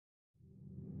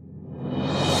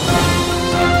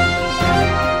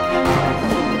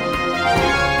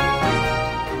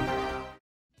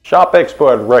Shop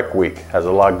Expo at WreckWeek has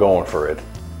a lot going for it.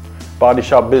 Body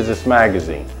Shop Business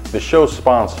Magazine, the show's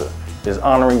sponsor, is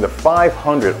honoring the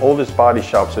 500 oldest body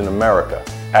shops in America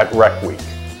at WreckWeek.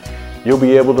 You'll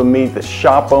be able to meet the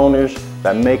shop owners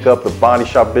that make up the Body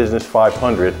Shop Business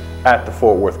 500 at the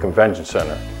Fort Worth Convention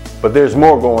Center. But there's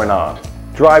more going on.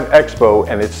 Drive Expo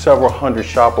and its several hundred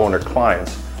shop owner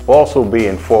clients will also be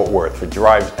in Fort Worth for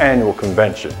Drive's annual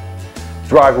convention.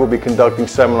 Drive will be conducting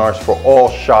seminars for all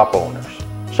shop owners.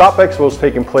 Shop Expo is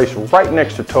taking place right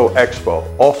next to Tow Expo,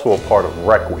 also a part of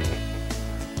WreckWeek.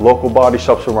 Local body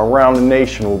shops from around the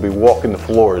nation will be walking the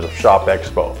floors of Shop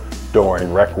Expo during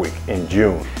WreckWeek in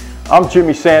June. I'm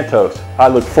Jimmy Santos. I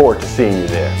look forward to seeing you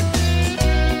there.